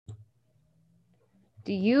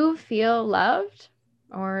Do you feel loved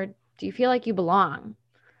or do you feel like you belong?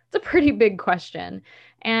 It's a pretty big question.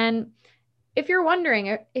 And if you're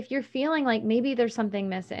wondering, if you're feeling like maybe there's something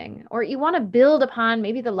missing or you want to build upon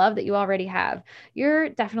maybe the love that you already have, you're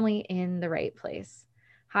definitely in the right place.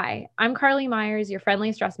 Hi, I'm Carly Myers, your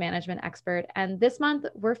friendly stress management expert. And this month,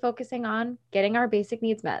 we're focusing on getting our basic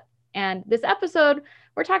needs met. And this episode,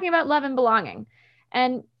 we're talking about love and belonging.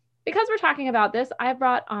 And because we're talking about this, I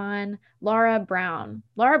brought on Laura Brown.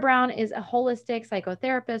 Laura Brown is a holistic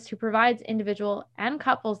psychotherapist who provides individual and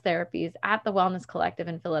couples therapies at the Wellness Collective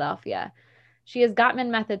in Philadelphia. She is Gottman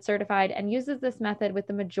Method certified and uses this method with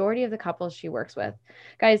the majority of the couples she works with.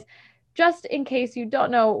 Guys, just in case you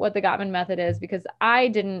don't know what the Gottman Method is, because I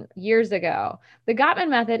didn't years ago, the Gottman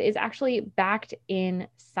Method is actually backed in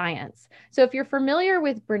science. So if you're familiar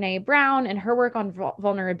with Brene Brown and her work on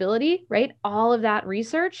vulnerability, right, all of that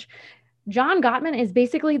research, John Gottman is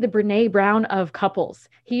basically the Brene Brown of couples.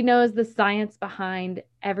 He knows the science behind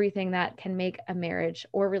everything that can make a marriage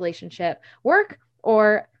or relationship work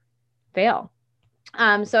or fail.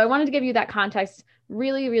 So I wanted to give you that context.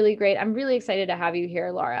 Really, really great. I'm really excited to have you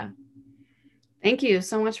here, Laura. Thank you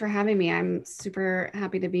so much for having me. I'm super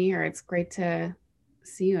happy to be here. It's great to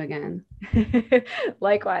see you again.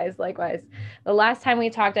 Likewise, likewise. The last time we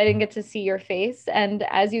talked, I didn't get to see your face. And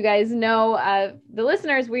as you guys know, the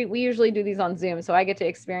listeners, we usually do these on Zoom. So I get to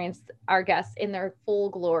experience our guests in their full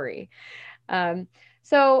glory. Um,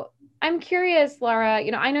 so I'm curious, Laura,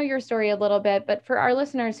 I know your story a little bit, but for our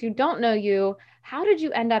listeners who don't know you, how did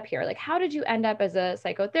you end up here? Like, how did you end up as a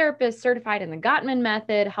psychotherapist certified in the Gottman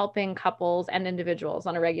method, helping couples and individuals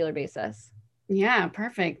on a regular basis? Yeah,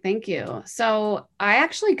 perfect. Thank you. So I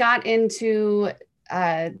actually got into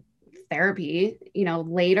uh, therapy,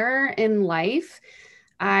 later in life.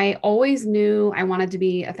 I always knew I wanted to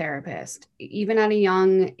be a therapist, even at a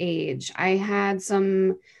young age. I had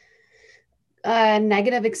some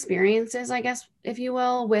negative experiences, I guess, if you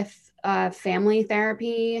will, with family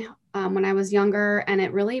therapy when I was younger. And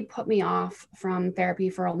it really put me off from therapy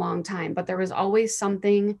for a long time. But there was always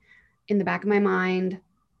something in the back of my mind,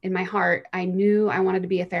 in my heart. I knew I wanted to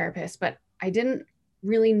be a therapist, but I didn't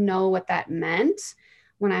really know what that meant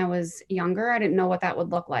when I was younger. I didn't know what that would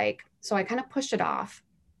look like. So I kind of pushed it off.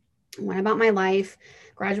 Went about my life,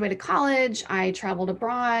 graduated college, I traveled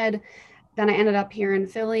abroad, then I ended up here in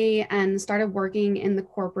Philly and started working in the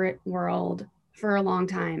corporate world for a long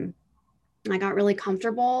time. I got really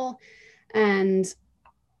comfortable and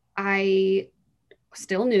I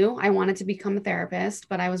still knew I wanted to become a therapist,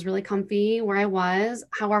 but I was really comfy where I was.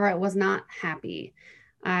 However, I was not happy.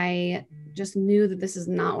 I just knew that this is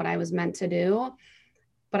not what I was meant to do,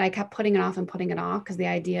 but I kept putting it off and putting it off because the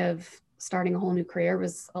idea of starting a whole new career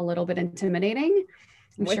was a little bit intimidating.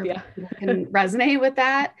 I'm I'm with sure you. people can resonate with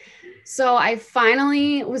that. So I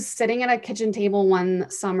finally was sitting at a kitchen table one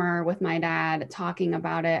summer with my dad talking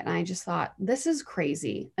about it. And I just thought, this is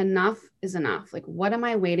crazy. Enough is enough. Like, what am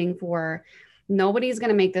I waiting for? Nobody's going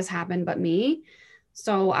to make this happen but me.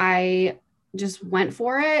 So I just went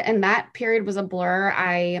for it. And that period was a blur.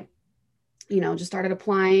 I, just started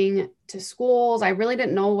applying to schools. I really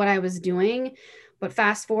didn't know what I was doing. But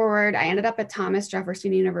fast forward, I ended up at Thomas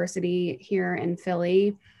Jefferson University here in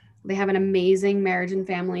Philly. They have an amazing marriage and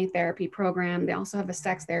family therapy program. They also have a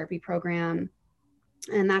sex therapy program.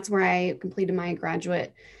 And that's where I completed my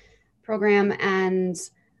graduate program. And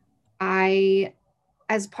I,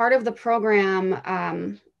 as part of the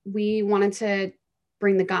program, we wanted to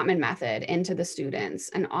bring the Gottman method into the students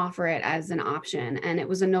and offer it as an option. And it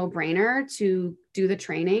was a no brainer to do the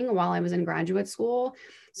training while I was in graduate school.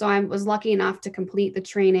 So I was lucky enough to complete the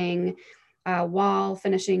training while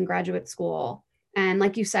finishing graduate school. And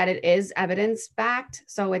like you said, it is evidence backed.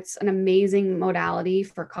 So it's an amazing modality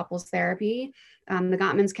for couples therapy. The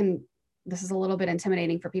Gottmans can, this is a little bit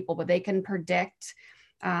intimidating for people, but they can predict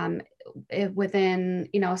um, within,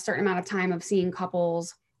 a certain amount of time of seeing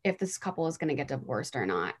couples if this couple is going to get divorced or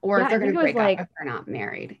not, or Yeah, if I they're going think to it was break up like if they're not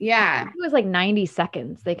married. I Yeah. think it was like 90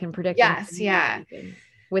 seconds. They can predict in Yes. 90 Yeah. seconds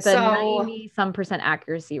with a So 90 some percent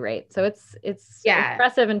accuracy rate. So it's yeah,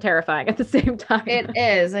 impressive and terrifying at the same time. it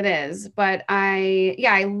is. But I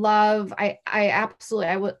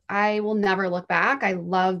absolutely, I will never look back. I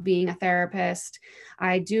love being a therapist.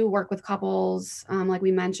 I do work with couples. Like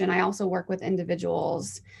we mentioned, I also work with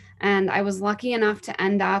individuals. And I was lucky enough to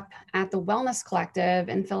end up at the Wellness Collective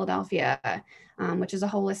in Philadelphia, which is a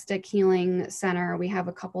holistic healing center. We have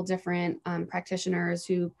a couple different practitioners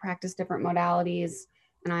who practice different modalities,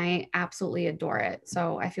 and I absolutely adore it.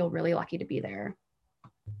 So I feel really lucky to be there.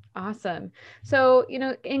 Awesome. So,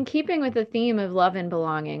 in keeping with the theme of love and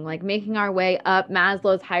belonging, like making our way up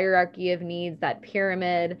Maslow's hierarchy of needs, that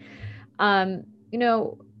pyramid, um,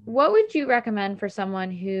 what would you recommend for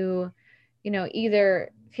someone who,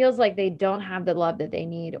 either feels like they don't have the love that they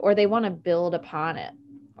need or they want to build upon it,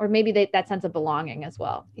 or maybe that sense of belonging as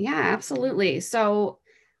well? Yeah, absolutely. So,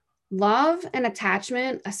 love and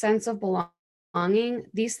attachment, a sense of belonging,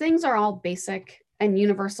 these things are all basic and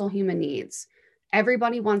universal human needs.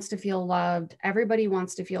 Everybody wants to feel loved, everybody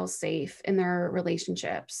wants to feel safe in their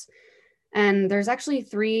relationships. And there's actually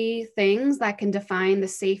three things that can define the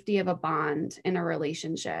safety of a bond in a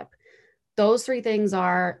relationship. Those three things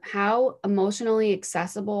are how emotionally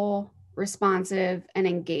accessible, responsive, and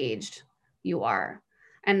engaged you are.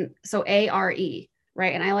 And so ARE,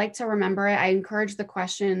 right? And I like to remember it. I encourage this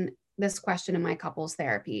question in my couples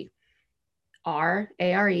therapy. ARE,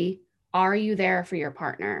 are you there for your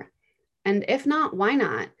partner? And if not, why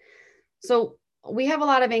not? So we have a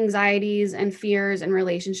lot of anxieties and fears in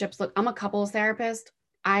relationships. Look, I'm a couples therapist.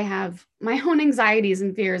 I have my own anxieties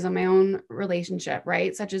and fears in my own relationship,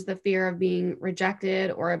 right? Such as the fear of being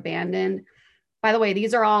rejected or abandoned. By the way,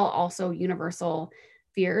 these are all also universal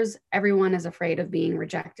fears. Everyone is afraid of being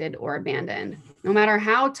rejected or abandoned. No matter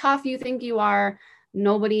how tough you think you are,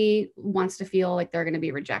 nobody wants to feel like they're going to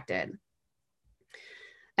be rejected.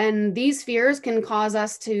 And these fears can cause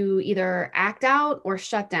us to either act out or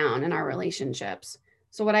shut down in our relationships.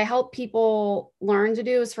 So, what I help people learn to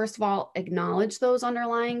do is, first of all, acknowledge those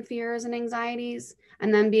underlying fears and anxieties,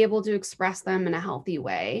 and then be able to express them in a healthy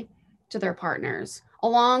way to their partners,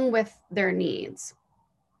 along with their needs.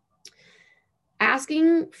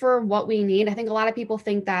 Asking for what we need, I think a lot of people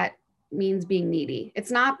think that means being needy.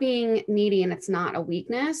 It's not being needy and it's not a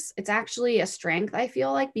weakness. It's actually a strength, I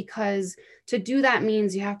feel like, because to do that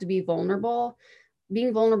means you have to be vulnerable.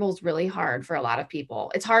 Being vulnerable is really hard for a lot of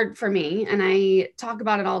people. It's hard for me, and I talk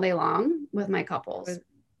about it all day long with my couples.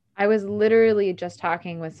 I was literally just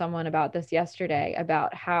talking with someone about this yesterday,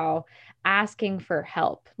 about how asking for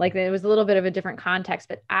help, like it was a little bit of a different context,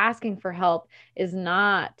 but asking for help is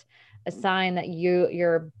not a sign that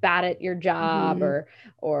you're bad at your job, Mhm.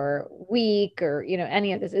 or weak, or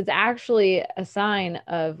any of this. It's actually a sign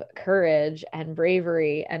of courage and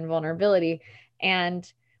bravery and vulnerability.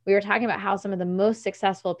 And we were talking about how some of the most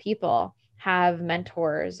successful people have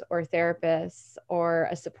mentors or therapists or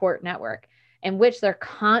a support network in which they're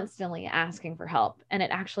constantly asking for help. And it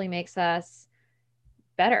actually makes us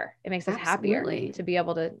better. It makes us happier Absolutely. to be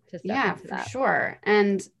able to step Yeah, into for that. sure.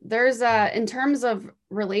 And there's in terms of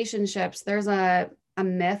relationships, there's a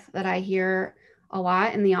myth that I hear a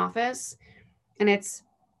lot in the office. And it's,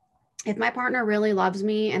 if my partner really loves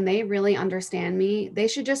me and they really understand me, they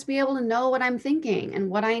should just be able to know what I'm thinking and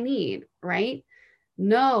what I need, right?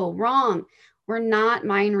 No, wrong. We're not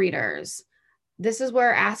mind readers. This is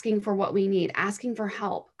where asking for what we need, asking for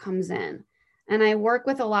help comes in. And I work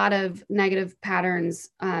with a lot of negative patterns,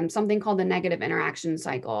 something called the negative interaction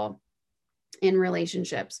cycle in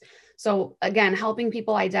relationships. So, again, helping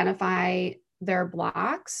people identify their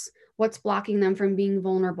blocks, what's blocking them from being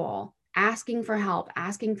vulnerable, asking for help,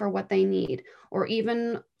 asking for what they need, or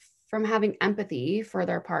even from having empathy for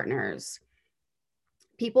their partners.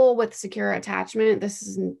 People with secure attachment, this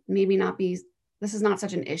is not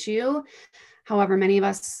such an issue. However, many of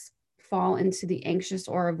us fall into the anxious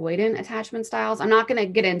or avoidant attachment styles. I'm not going to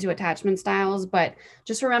get into attachment styles, but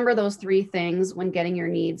just remember those three things when getting your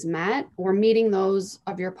needs met or meeting those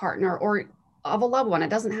of your partner or of a loved one. It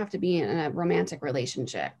doesn't have to be in a romantic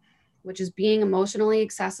relationship, which is being emotionally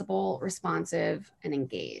accessible, responsive, and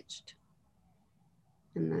engaged.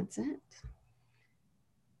 And that's it.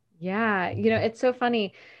 Yeah. It's so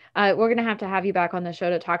funny. We're going to have you back on the show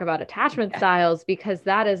to talk about attachment styles, because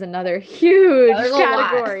that is another Yeah, there's huge a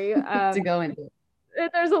lot category. to go into.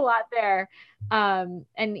 There's a lot there. And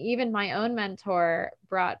even my own mentor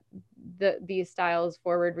brought these styles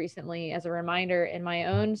forward recently as a reminder in my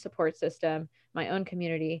own support system, my own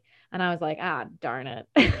community. And I was like, darn it.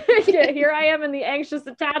 Yeah, here I am in the anxious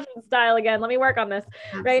attachment style again. Let me work on this.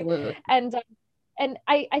 Right. Absolutely. And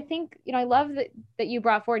I think, I love that you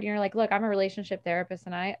brought forward, you're like, look, I'm a relationship therapist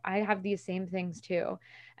and I have these same things too.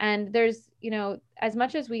 And there's, as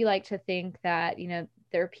much as we like to think that,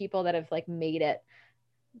 there are people that have like made it,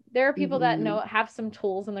 there are people that have some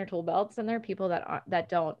tools in their tool belts, and there are people that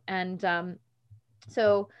don't. And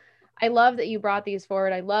so I love that you brought these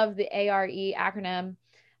forward. I love the ARE acronym.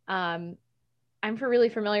 I'm really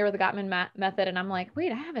familiar with the Gottman method, and I'm like,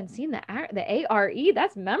 wait, I haven't seen the ARE.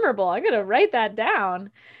 That's memorable. I'm gonna write that down.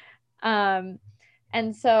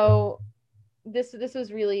 And so this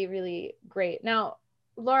was really, really great. Now,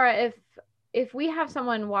 Laura, if if we have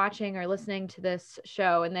someone watching or listening to this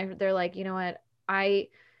show and they're like, you know what, I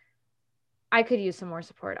could use some more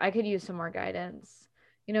support. I could use some more guidance.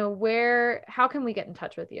 How can we get in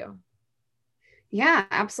touch with you? Yeah,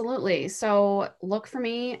 absolutely. So look for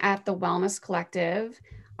me at the Wellness Collective.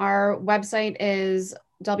 Our website is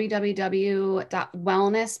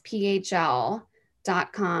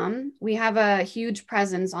www.wellnessphl.com. We have a huge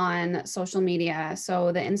presence on social media.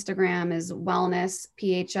 So the Instagram is Wellness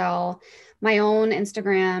PHL. My own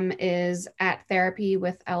Instagram is at Therapy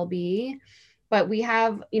with LB. But we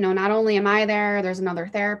have, not only am I there, there's another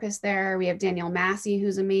therapist there. We have Danielle Massey,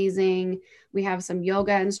 who's amazing. We have some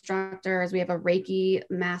yoga instructors. We have a Reiki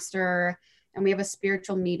master, and we have a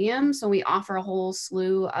spiritual medium. So we offer a whole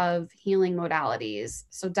slew of healing modalities.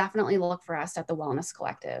 So definitely look for us at the Wellness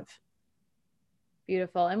Collective.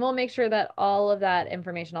 Beautiful. And we'll make sure that all of that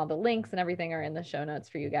information, all the links and everything are in the show notes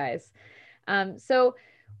for you guys. So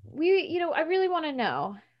I really want to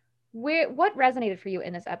know what resonated for you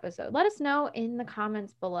in this episode. Let us know in the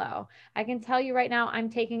comments below. I can tell you right now, I'm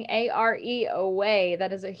taking ARE away.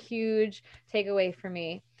 That is a huge takeaway for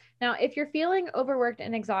me. Now, if you're feeling overworked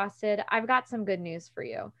and exhausted, I've got some good news for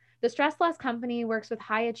you. The Stress Less Company works with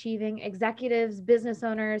high achieving executives, business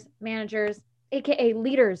owners, managers, AKA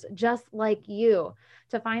leaders just like you,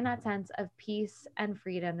 to find that sense of peace and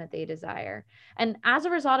freedom that they desire. And as a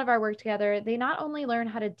result of our work together, they not only learn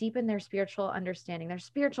how to deepen their spiritual understanding, their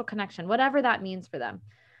spiritual connection, whatever that means for them,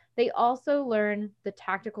 they also learn the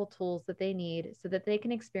tactical tools that they need so that they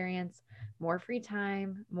can experience more free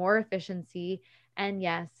time, more efficiency, and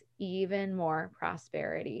yes, even more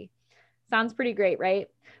prosperity. Sounds pretty great, right?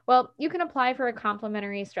 Well, you can apply for a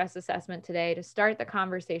complimentary stress assessment today to start the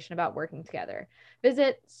conversation about working together.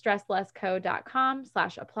 Visit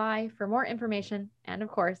stresslessco.com/apply for more information and, of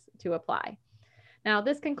course, to apply. Now,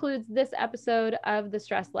 this concludes this episode of the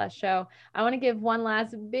Stress Less Show. I want to give one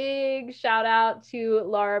last big shout out to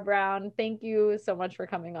Laura Brown. Thank you so much for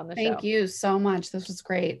coming on the show. Thank you so much. This was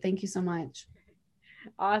great. Thank you so much.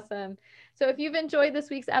 Awesome. So if you've enjoyed this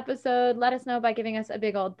week's episode, let us know by giving us a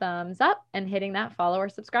big old thumbs up and hitting that follow or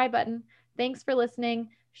subscribe button. Thanks for listening.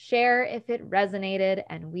 Share if it resonated,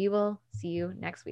 and we will see you next week.